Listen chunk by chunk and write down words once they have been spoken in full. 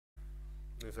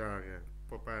Nisage,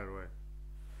 Popeye, right?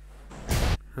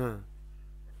 Huh.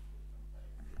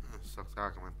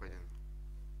 Saksak man pa yan.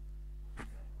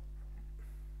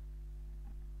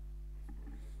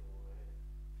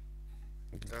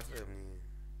 Glass ni.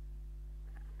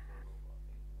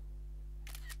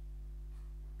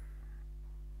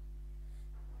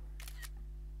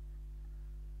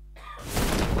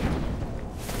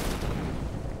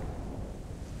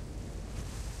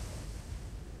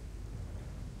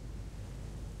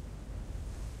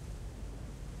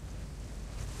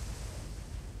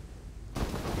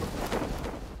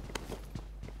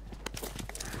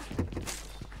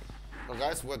 So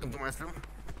guys, welcome to my stream.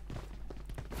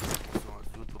 So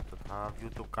YouTube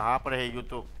YouTube कहाँ पर है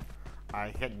YouTube? I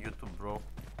hate YouTube bro.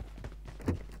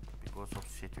 Because of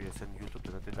situation YouTube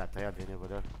तो नहीं लाता है देने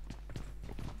बदल.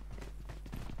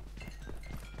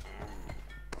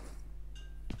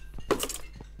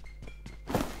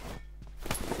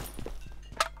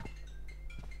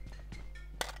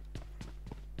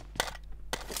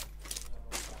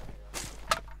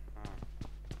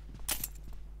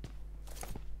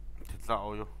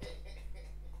 Sao yo?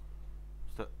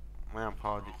 Mayam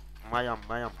party.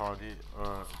 Mayam party.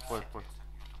 Put.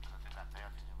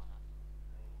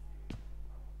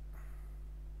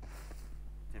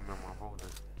 Team member hold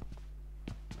it.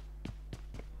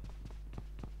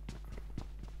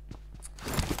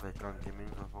 They can't give me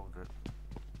the hold it.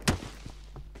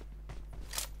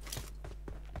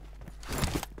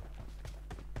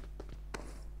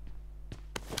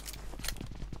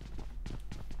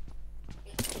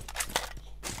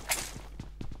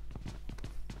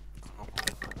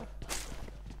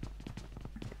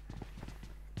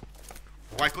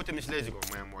 Why could him is lazy go,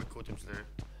 man? Why could him there?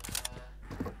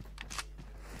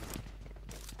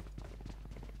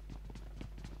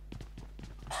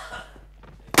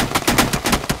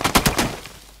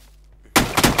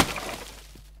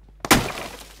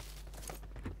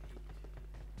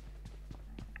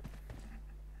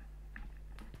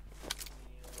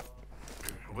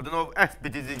 Wouldn't know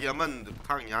SPTZ Yaman,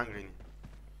 Kang Yang.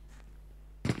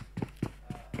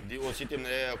 The OCT in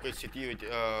the city with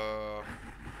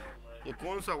ये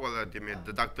कौन सा वाला team है the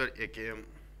doctor AKM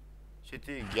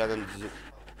city 11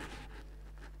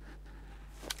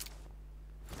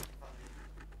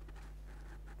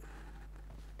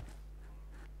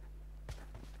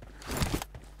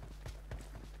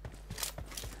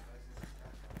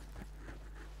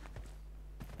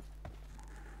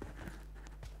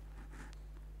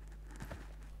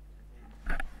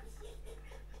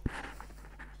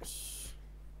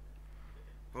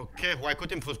 Okay, why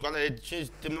couldn't first squad?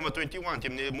 Team number 21,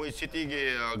 team Moy City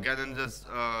Ganan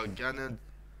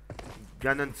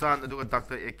San do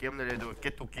Dr. Akem do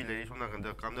Ketuki from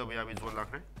the Kanda we have his one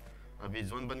lack.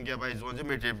 His one Banga by his one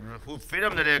who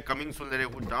freedom that are coming soon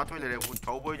who Dato who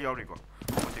Taubo Yorico.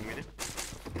 What a minute.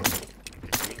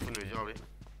 Coming soon is Yori.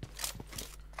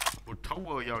 Who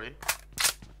Taubo Yori.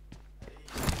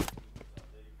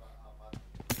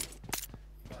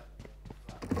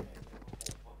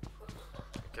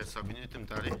 Sabini tim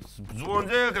tari zone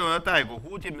je ka tai ko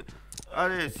hu tim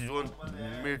are si zone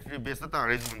military base ta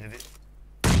re zone je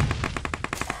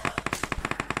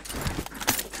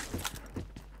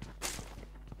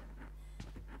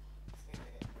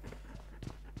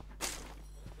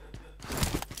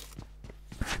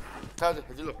ta je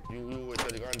hajilo you ta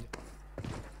je gan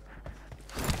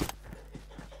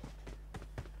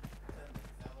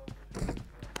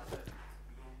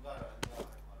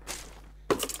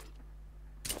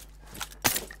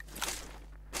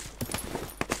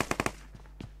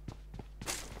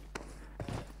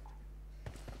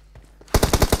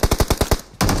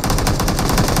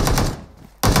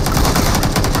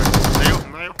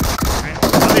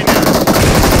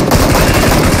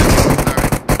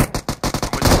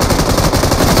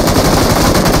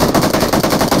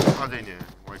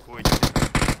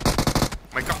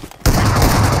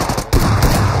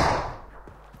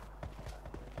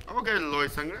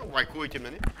Why quit him?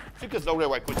 Triggers already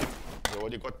why quit him? They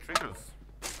already got triggers.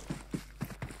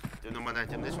 They know my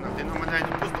item. They know my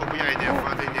item. Just go behind there.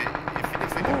 For the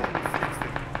Phoenix thing.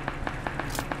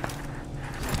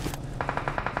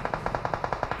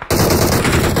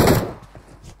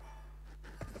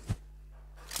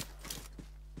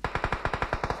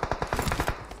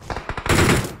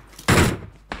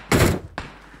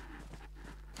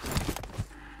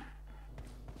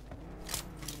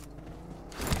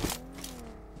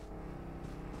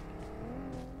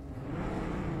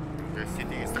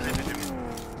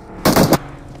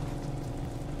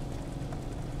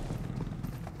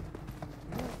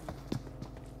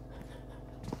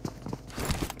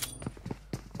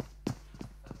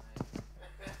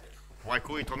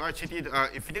 Eikhoi thona city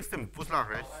Phoenix team push la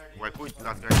hai Eikhoi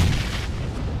last guy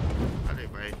ale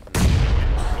bhai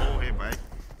oh hey bhai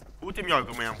who team yaw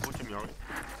ko mayam who team yaw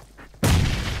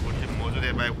who team mojo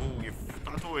de bhai who gi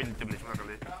ta to in team ni chuna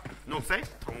kale nok sai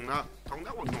thongna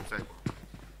ko nok sai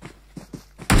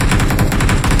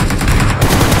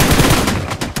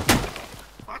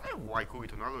Eikhoi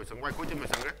thona lo sang Eikhoi team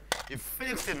sang re in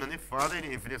Phoenix team ni father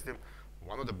in Phoenix team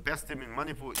one of the best team in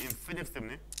Manipur in Phoenix team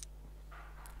ni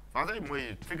father moi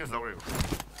figures lo re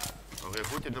okay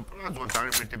who team the plan zone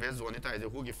target mit best zone ta is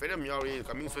who gi freedom yaw re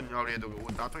coming soon yaw re do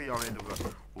who da to yaw re do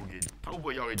who gi thau bo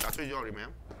yaw re da to yaw re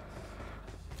man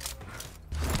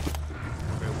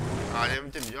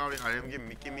RM team yaw re RM gi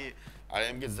Mickey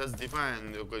RM gi just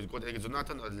define ko de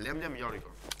Jonathan lem yaw re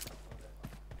ko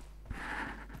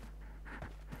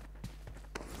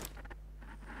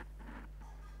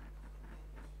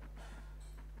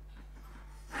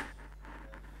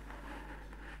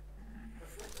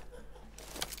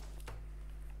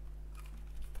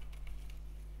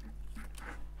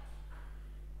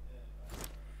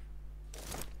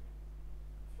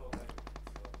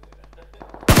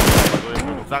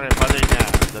Usare padegna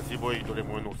da si voi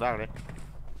dovremmo non usare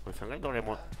questo anche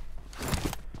dovremmo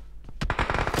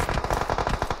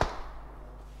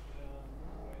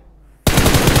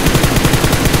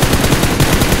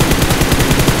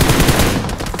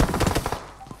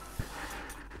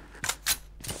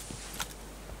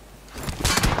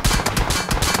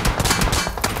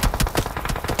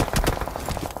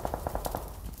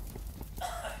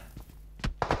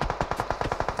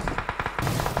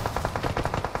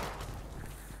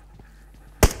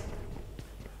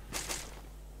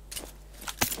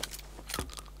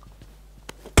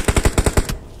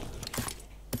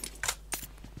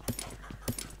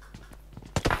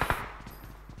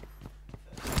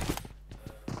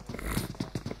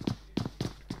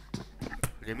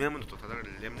lemlem은 또 다들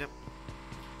lemlem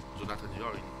Jonathan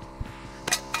Jory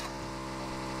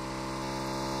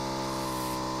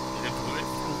이제 그거네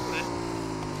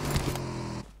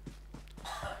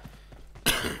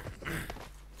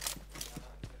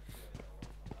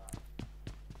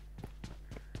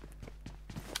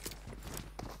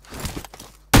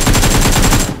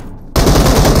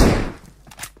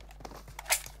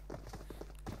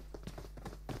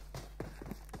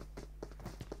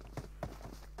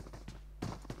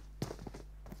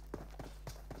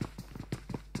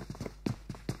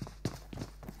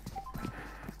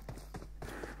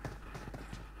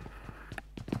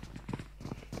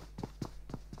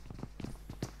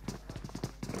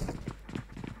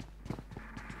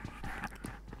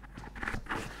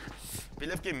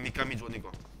Bilef ki Mikami Johnny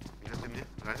ko. Bilef temne.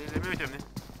 Rani leme temne.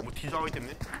 Muthi jaw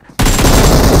temne.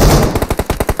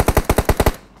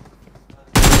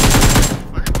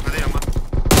 Vale ama.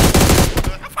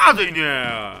 Faz aí né.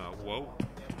 Uau.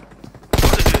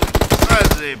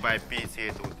 Faz aí vai PC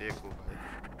do teco.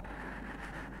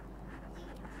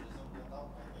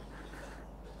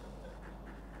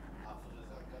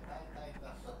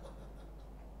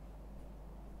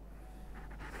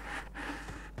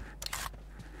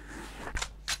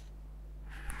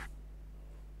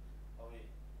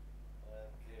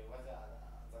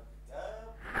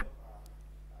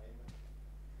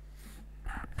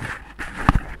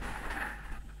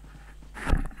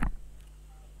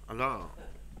 Là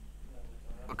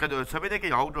cái đồ sao biết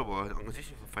cái dấu rồi bộ ông sẽ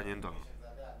phải nhận đó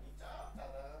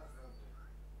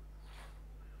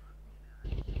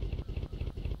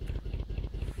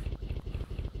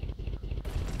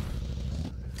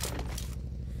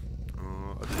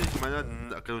어디 만약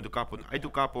그래도 까본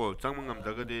아이도 까보 장문감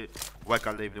저거디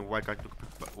와이카 레이브는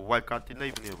와이카 티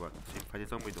레이브네 봐 지금 파지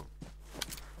상무이도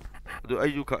너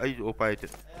아이도 오빠이트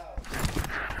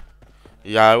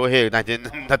야, 왜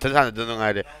나타나는 거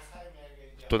아니래?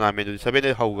 토너먼트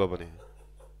사베네 하우가 보네.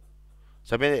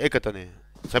 사베네 에카타네.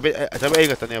 사베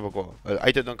에카타네 보고.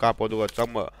 아이트는 카포도가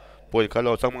좀 보이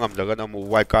칼로 좀 감자가 너무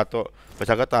와이카토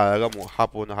바자가 따라가 뭐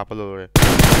하포는 하폴로래.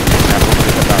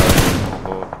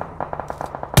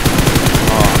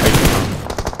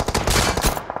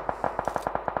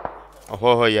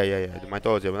 야야야. 많이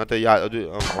떠오죠. 나한테 야, 오케이.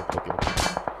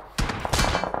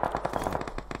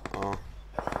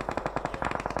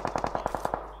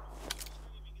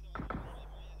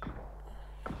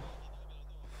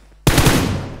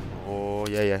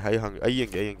 예, 아이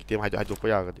게임 하도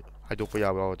보야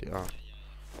어디 아.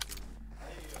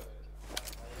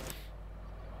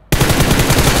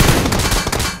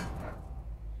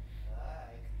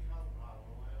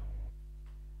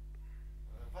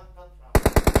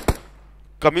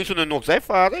 Coming soon nok sai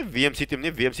fa đấy VMC team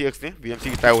này VMC X này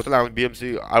VMC tài ô tô làm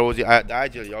VMC ROG đã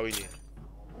giờ yaw ini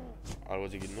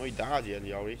알고지기 노이 다지 안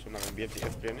야우리 손나 BFC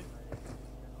엑스프레네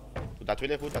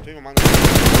다투레 후 다투이 망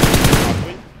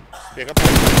다투이 배가 파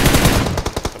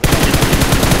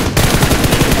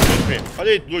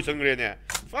빨리 누워 정그래네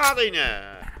파다이네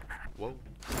와우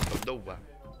đâu ba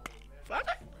phát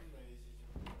đấy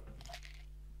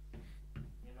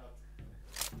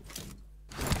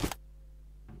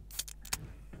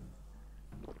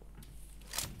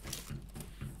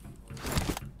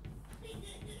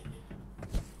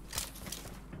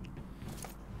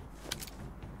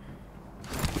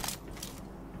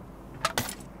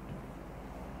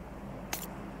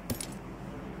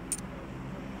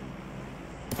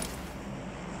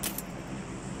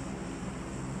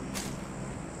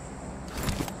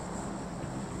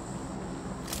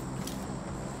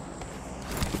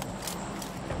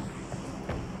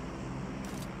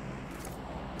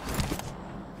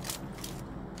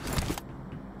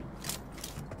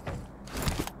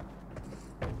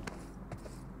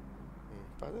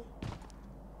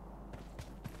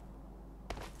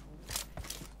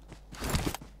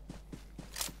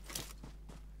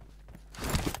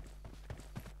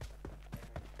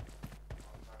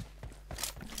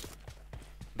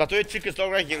Dato chick is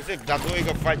alright yang sik dato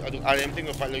ga fight adu RM thing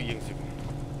ga fight lo yang sik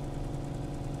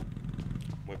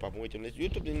moi pa moi tem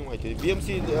YouTube din noi te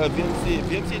BMC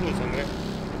no sang re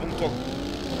bung tok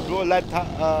lo live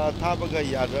tha ba ga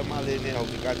ya ra ma le ne hau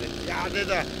ka de ya de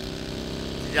da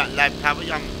ya live tha ba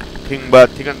yam thing ba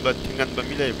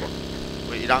mi le ko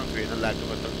moi irang thwe na live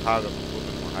ba tang tha ga ko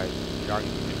no hai irang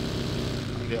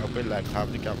de a pe live tha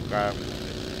ba ka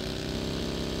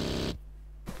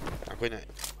akwai na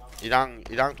Irang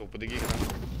thuộc bữa kia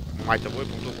mai tập với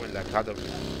phong tục quên lại thà đâu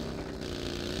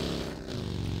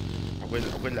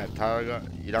quên lại thà cái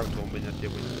Irang thuộc bên nhật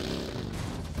tiêu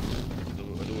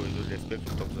rồi respect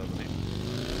phong tục rồi này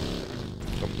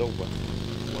cầm đâu vậy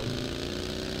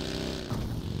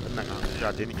cái này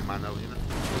ra đến cái mana vậy nè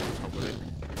không có đấy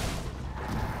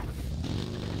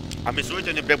Missouri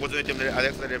thì nhập bộ thì nhập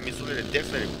Alex này Missouri này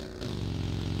Texas này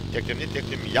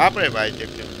Texas ya phải vậy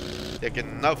Texas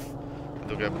enough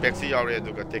Duga Pexi yaure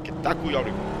duga teki taku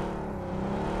yaure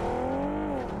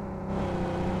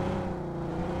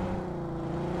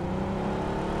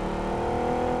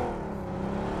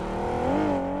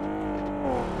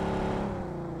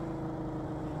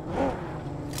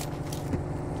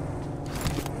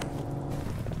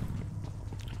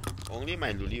Only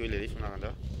my luli ole suna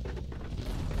kanda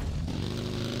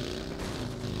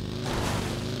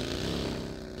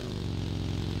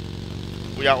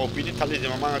Buya opini thali je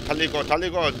mama thali ko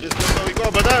discuss ko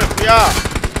iko brother buya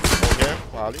okay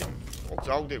wali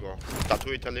okjau de ko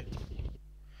datoi thali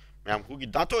ma'am को की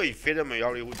दातो ही फेर में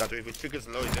यार ये दातो ही fix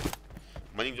लो इधर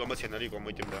मनिंग जो मत सेनरी को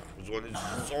मैं टीम दा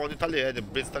जोन थले है द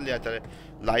बेस्ट थले है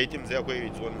लाई टीम से कोई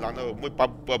जोन लाना मैं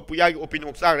पुया की ओपिन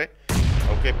ओक्सा रे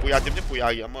ओके पुया टीम ने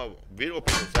पुया की अमा वीर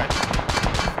ओपिन ओक्सा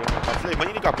असले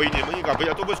मनिंग का भाई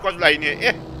तो बस क्वाज लाई ने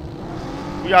ए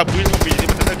पुया वीर ओपिन ने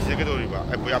मतलब किसी के दोरी बा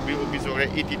पुया वीर ओपिन सो रे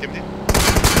ई टीम ने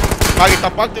बाकी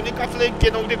तपक टीम ने काफले के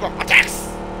नो दे को attacks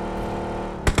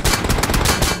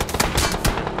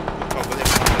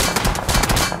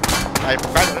ai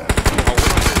một cái nữa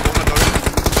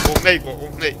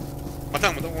ôm đây mà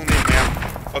thằng một thằng ôm đây mẹ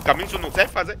cầm miếng xuân nổ xét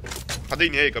pha đấy pha đây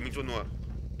này cầm miếng xuân nổ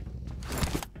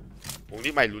ôm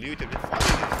đi mày lùi đi thì pha đây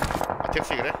này check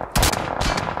xí cái đấy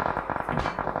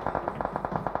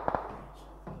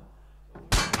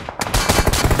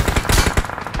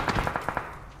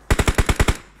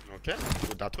ok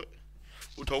tôi đã thôi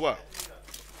tôi thấu à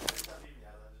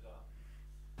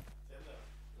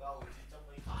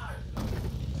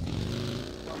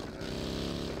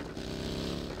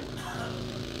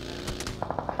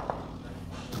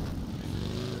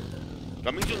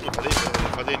Coming soon, no,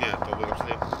 Fadenia, Togo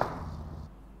Slave.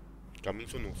 Coming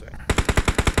soon, no, sir.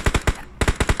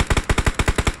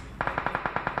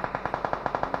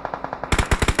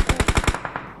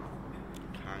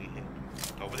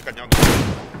 Togo the Canyon.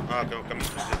 Ah, coming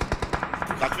soon.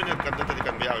 That's when you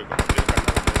can be out.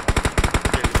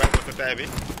 Okay, the back was the heavy.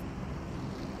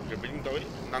 Okay, bring the way.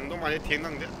 Nando Mane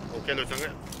Tiang there. Okay, let's go.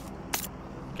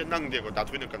 Can Nang there, but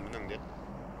that's when you can be Nang there.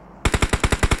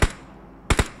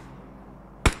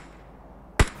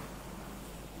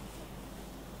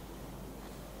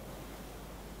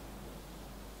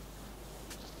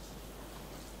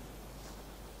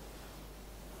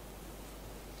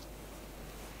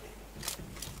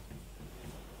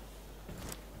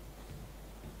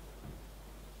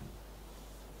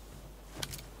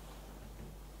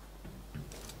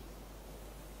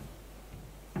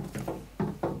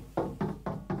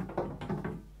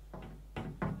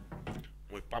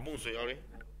 Pabung so yore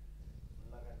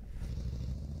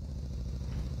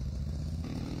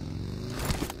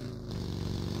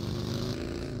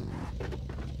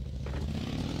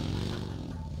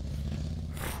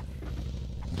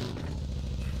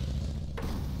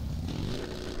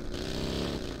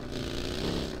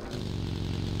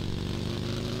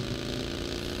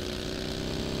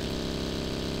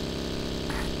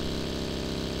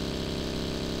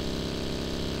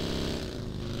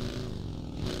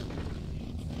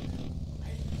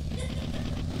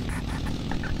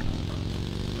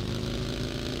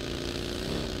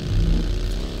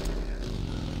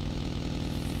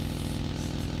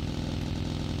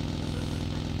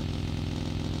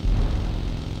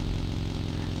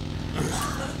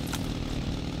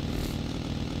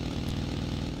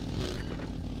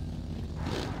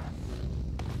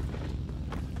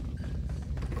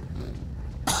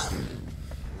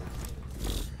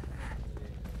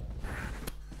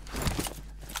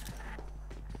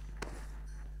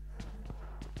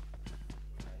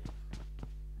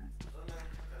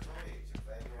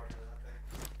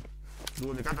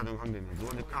ꯖꯣꯟꯁꯦ ꯀꯥ ꯊꯥꯗꯣꯛ ꯈꯪꯗꯦꯅꯦ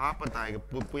ꯖꯣꯟꯁꯦ ꯀꯥ ꯍꯥꯞꯄ ꯇꯥꯏꯒ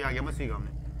ꯄꯨꯌꯥꯒꯤ ꯑꯃ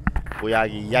ꯁꯤꯈ꯭ꯔꯕꯅꯦ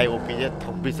ꯄꯨꯌꯥꯒꯤ ꯌꯥꯏ ꯑꯣꯄꯤꯁꯦ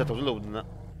ꯕ꯭ꯔꯤꯖꯇ ꯊꯧꯖꯤꯜꯂꯨꯕꯗꯨꯅ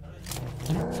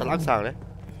ꯁꯂꯥꯛ ꯁꯥꯈ꯭ꯔꯦ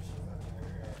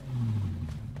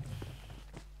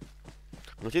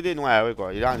ꯉꯁꯤꯗꯤ ꯅꯨꯡꯉꯥꯏꯔꯣꯏꯀꯣ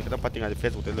ꯏꯔꯥꯡꯁꯤ ꯈꯤꯇꯪ ꯐꯠꯇ꯭ꯔꯤꯉꯩꯗ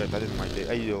ꯐꯦꯁꯕꯨꯛꯇ ꯂꯣꯏ ꯇꯥꯗꯤ ꯅꯨꯡꯉꯥꯏꯇꯦ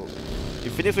ꯑꯩꯁꯨ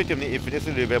ꯏꯟꯐꯤꯅꯤꯛꯁ ꯍꯣꯏ ꯇꯤꯝꯅꯤ ꯏꯟꯐꯤꯅꯤꯛꯁ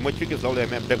ꯔꯤꯕꯦ ꯃꯣꯏ 3 ꯀꯤꯁ ꯂꯧ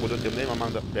ꯂꯩꯔꯝꯃꯦ ꯕꯦꯛ ꯕꯣꯖꯟ ꯇꯤꯝꯅꯤ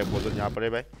ꯃꯃꯥꯡꯗ ꯕꯦꯛ ꯕꯣꯖꯟ ꯌꯥꯄꯔꯦ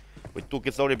ꯚꯥꯏ ꯃꯣꯏ 2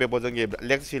 ꯀꯤꯁ ꯂꯧꯔꯤ ꯕꯦꯛ ꯕꯣꯖꯟꯒꯤ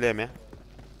ꯂꯦꯛ ꯁꯤ ꯂꯩꯔꯝꯃꯦ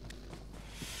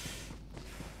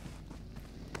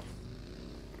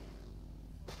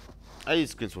ꯑꯩ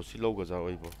ꯁ꯭ꯀ꯭ꯔꯤꯟ ꯁꯣꯠꯁꯤ ꯂꯧꯒꯖꯥꯔꯣ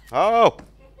ꯑꯩꯕꯣ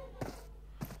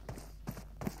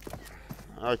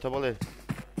ꯍꯥꯎ ꯊꯕꯛ ꯂꯩ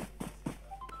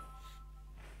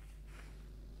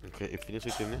오케이 인피니트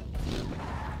있겠네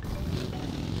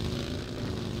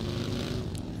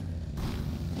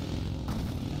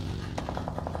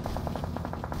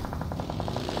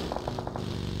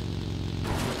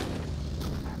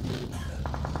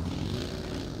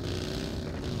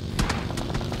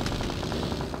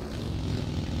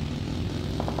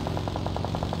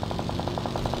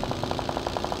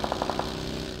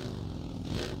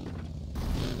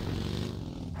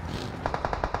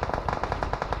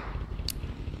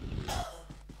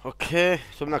오케이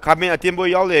somna kamen atembo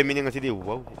yaule mini ngasi di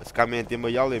wow kamen atembo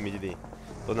yaule mi di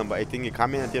to number 18 ki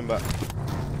kamen atemba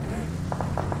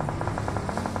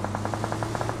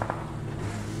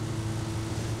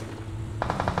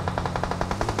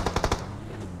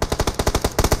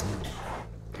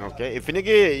오케이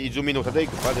infinity izumi no sadai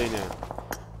pa dai ne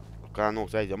ka no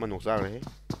sai jama no sa re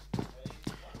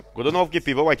godonov ki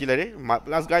pivo wa kilare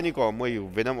last guy ni ko moi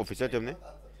venom officer temne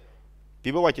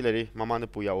pivo wa kilare mama ne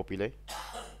puya opile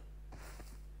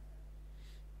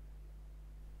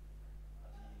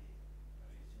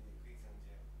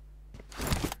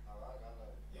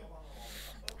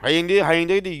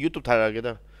하잉데 유튜브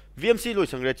타라게다 VMC 로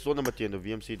상그레 쏘는 맞티는데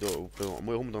VMC도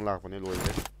뭐 홍동 나가네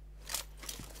로이데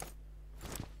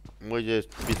뭐 이제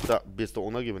비스타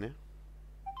오나기 보네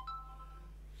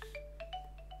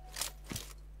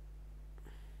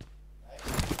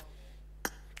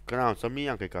그냥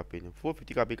서미양 그 카페는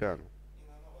 450 카페 가는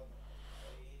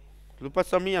루파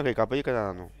서미양 그 카페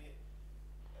가는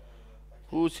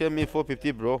Who sent me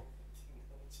 450 bro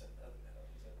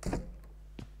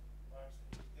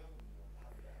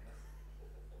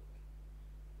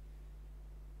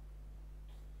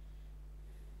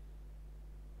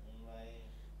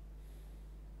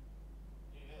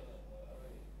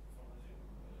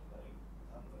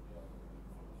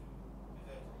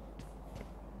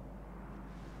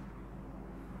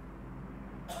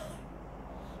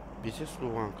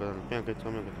비세스로 한 그냥 그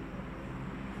처음에 그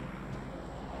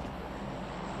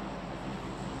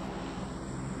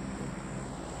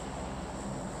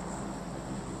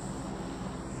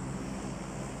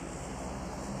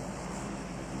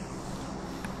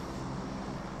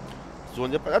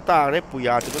존재 빠졌다 그래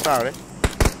부야 죽었다 그래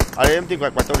RM 팀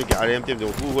quạt tao đi kìa RM 팀도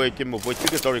후회 팀 뭐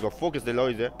치게 story 거 focus để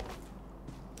lôi thế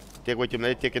teque 팀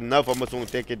này teque naf mà sung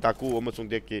teque taku mà sung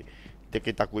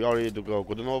teque taku yori do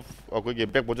godonov ok que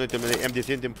back bottom 팀 này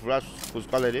MDC 팀 flash os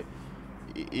calere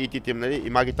e 팀 này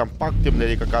imagi tampak 팀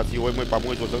này ka kasi oi moi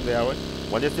pamoi so sang dia oi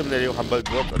one 팀 này humble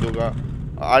drop aduga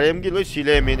RM gi loi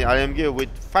sile meni RM gi with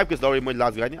 5 que story moi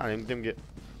last guy ni RM 팀 gi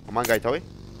amang gai thoi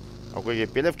ok que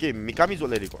PLF ki mikami zo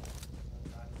le ri ko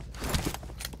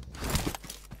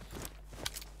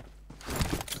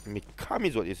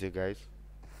Mikami what is it guys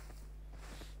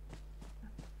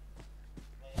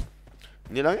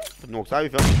Nilang noksai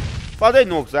fa Father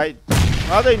noksai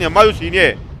Father ni mayu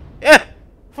sini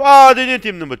Father ni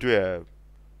team number 12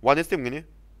 One is team gini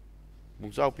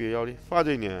Mungsao pi yao li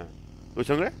Father ni Lo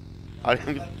chang re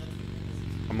Ari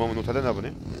Amma mo noksai na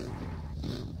bone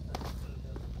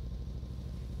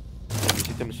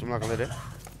Sistem sumla kan re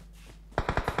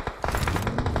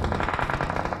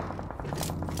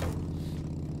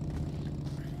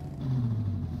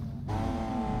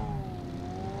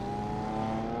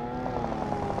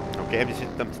MDC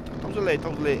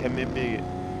tausulei MMP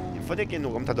infade ke no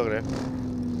gam thadog re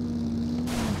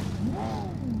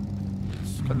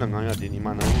kadang ngaya din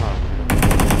imana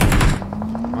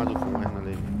ma du fu na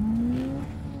le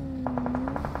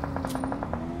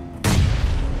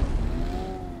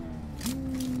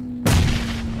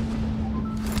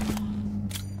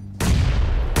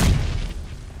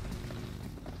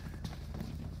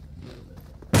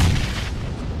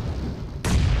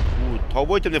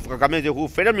Thawboi temne kame je hu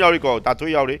freedom yauri ko tatu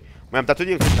yauri mam tatu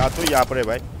ding tatu ya pare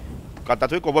bhai ka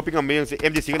tatu ko boping am meng se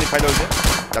MDC ni failo je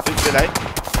tatu se lai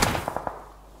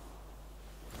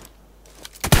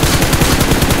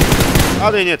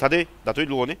ade ni tade tatu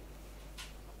lu ni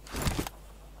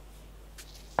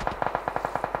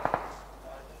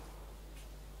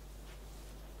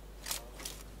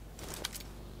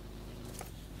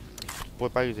boy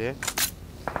pai je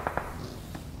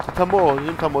Tamo,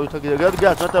 you tamo, you take the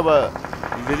gas, not about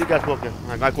very gas worker.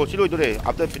 I consider today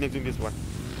after finishing this one.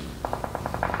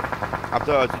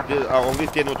 After only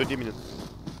 10 or 20 minutes.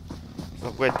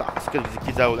 So, quite task is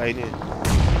kids out. I need.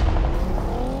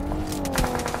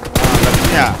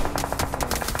 Yeah.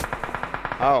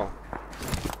 Oh.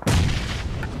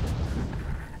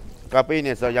 Kape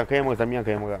ni sa yang kaya mo sa miyang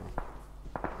kaya mo ka.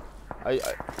 Ay.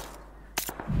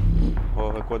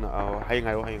 Oh, ko na hay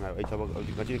ngayo. Ay sabag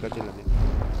kacil lang ni.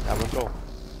 Tama to.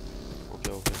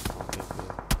 Okay.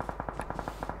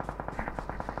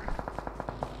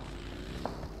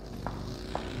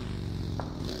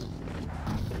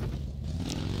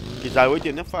 Kita hoy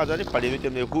tem na fazer ni pali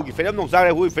tem ni hu ki film não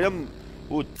sare hu film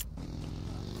hu.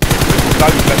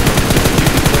 Sabe que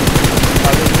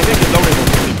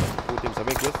tem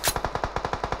saber que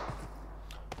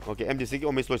okay, MDC ki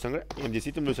omis loisang re.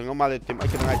 MDC tem loisang mal tem ai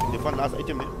tem item defan last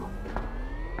item ni.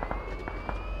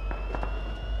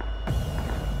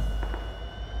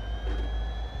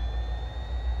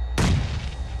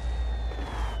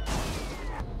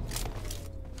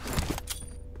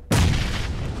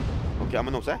 Okay,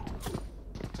 aman não sai.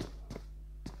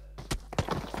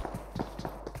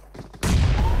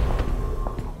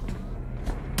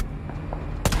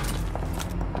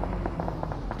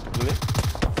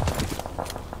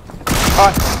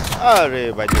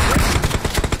 अरे भाई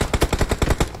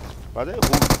वाले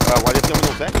team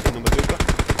होता है number 2 का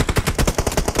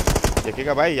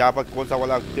देखेगा भाई यहाँ पर कौन सा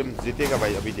वाला टीम जीतेगा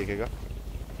भाई अभी देखेगा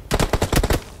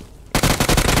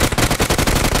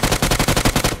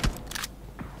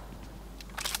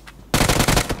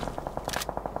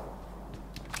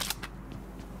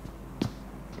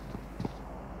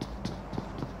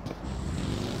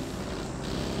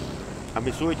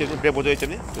अभी सुई टीम ब्रेक हो जाए टीम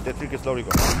ने तो डेथ के स्लोरी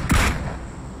को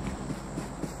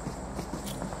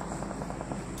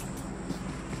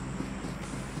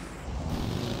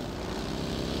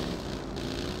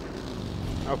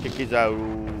Okay, Kizau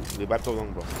de bato long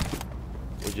bro.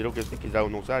 O giro que Kizau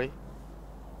não sai.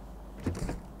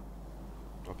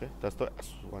 Okay, das to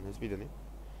one is bidden.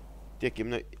 Take him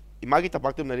na imagi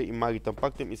tapaktem na imagi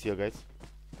tapaktem is here guys.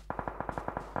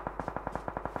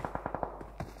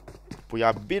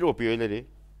 Puya biro pio ele.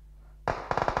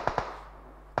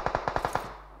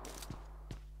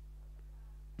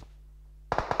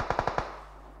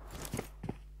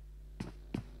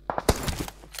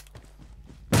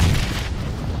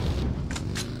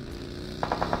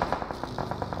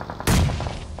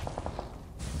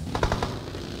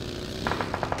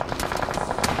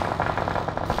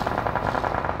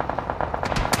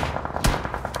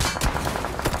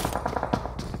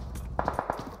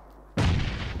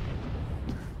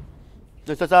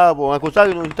 Sa bo aku sa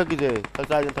no tak kide tak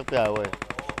sa yang tak pia we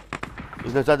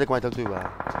ina sa de kwai tak tu ba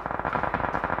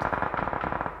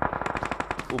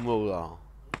umo la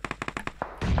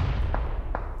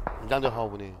dan de hao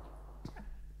bu ni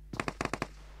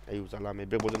ai usa la me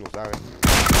be bo de no sa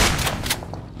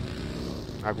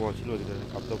aku si lo de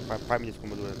after 5 minutes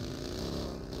como dura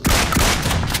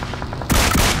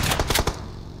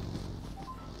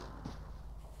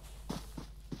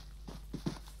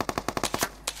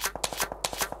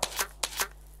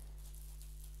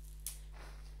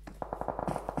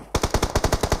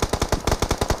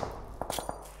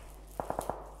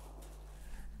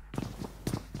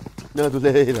No, tu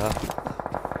lei là.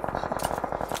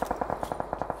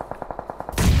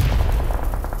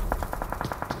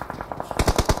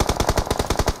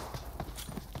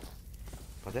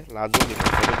 Pare, la zona di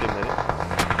questo temere.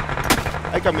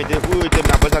 Hai capito? Hu item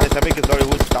na basa ne sabe que story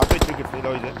hu stop it que foi lá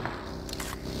hoje.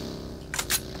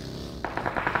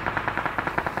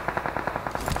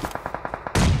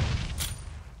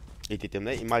 Iti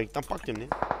temne, imag tampak temne.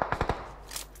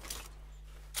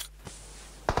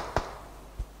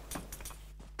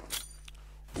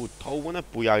 Thâu quá nó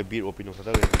bùi ai bị ốp nó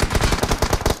sao đấy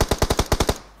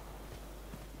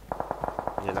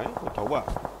vậy đấy thâu à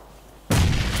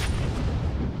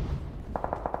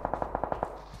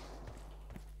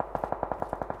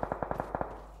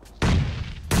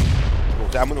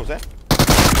nổ xe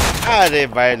à đây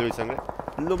vài lùi sang đấy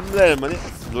lùm lên mà đấy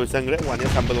lùi sang đấy hoàn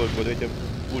toàn sambal lùi của tôi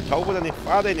bùi thâu quá này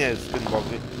phá đây này skin box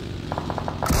này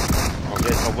ok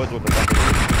thâu quá rồi bắt đầu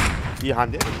đi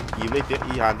hàng đấy lấy tiền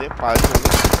đi hàng đấy phải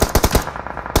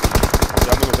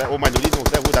oh my god, não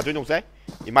sei, vou dar tu não sei.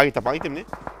 Imagi tapang item ni.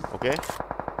 Okay.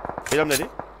 Film ni.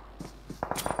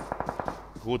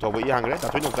 Hu tho với hàng đấy,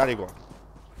 dar tu não sei go.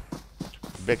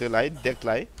 Back lại, deck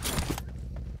lại.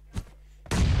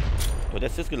 To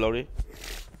that's just glory.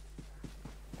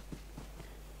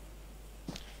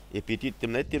 EPT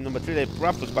team này, team number 3 này,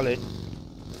 prop plus balai.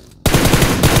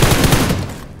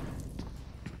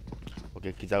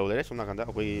 오케이 기다려래 손 나간다.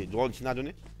 거기 존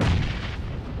지나주네.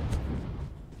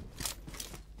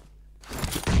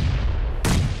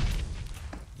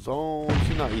 존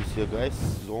지나 있어요,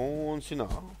 guys. 존 지나.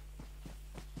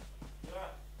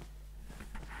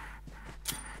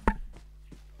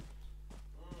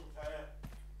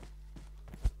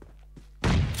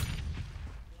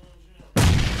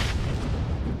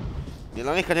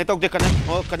 Nilangin connect out, connect.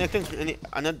 Oh, connecting. Any,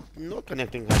 not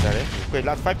connecting. Okay,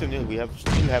 last 5 teams. We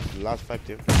still have last 5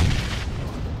 teams.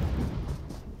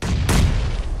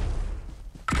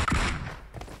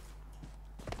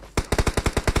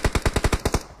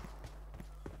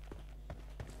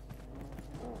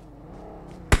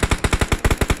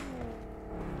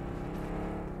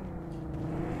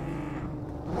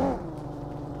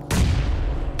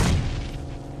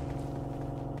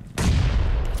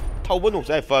 Thâu vẫn một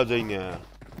giải phơ rồi nè.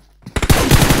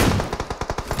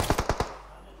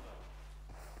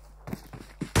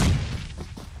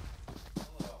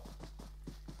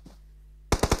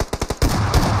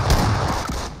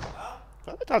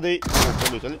 Ta đi.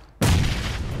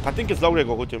 Ta tính cái lâu rồi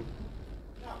của chim.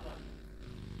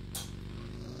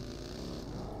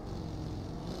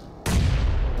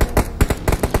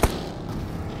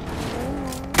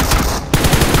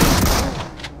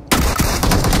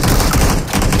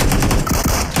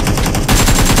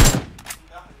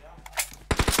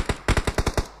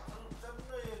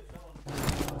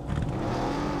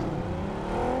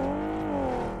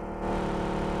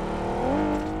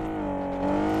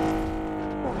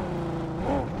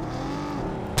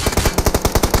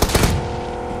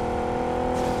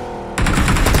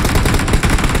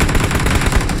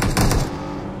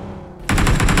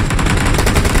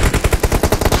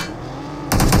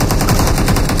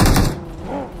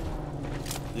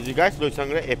 You guys lo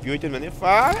sangre FU itu mana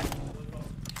fa?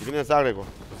 Ini nak sangre ko.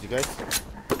 You guys.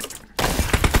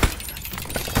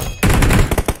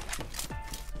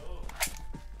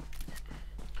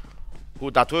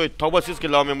 Who that way? Thoba sis ke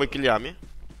lao me moi kill ami.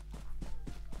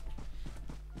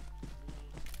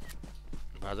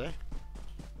 Baza.